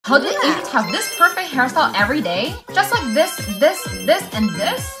How do Asians have this perfect hairstyle every day? Just like this, and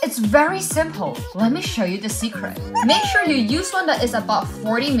this? It's very simple. Let me show you the secret. Make sure you use one that is about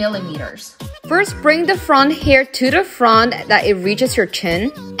 40 millimeters. First, bring the front hair to the front that it reaches your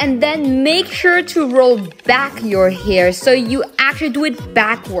chin. And then make sure to roll back your hair so you actually do it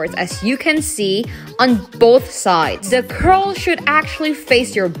backwards, as you can see on both sides. The curl should actually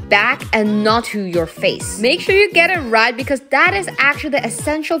face your back and not to your face. Make sure you get it right because that is actually the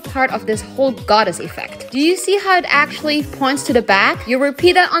essential part of this whole goddess effect. Do you see how it actually points to the back? You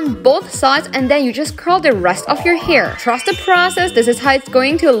repeat that on both sides and then you just curl the rest of your hair. Trust the process. This is how it's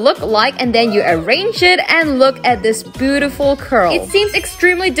going to look like, and then you arrange it and look at this beautiful curl. It seems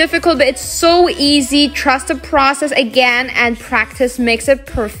extremely difficult, but it's so easy. Trust the process again, and practice makes it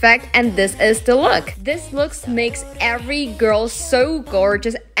perfect, and this is the look. This look makes every girl so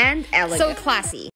gorgeous and elegant. So classy.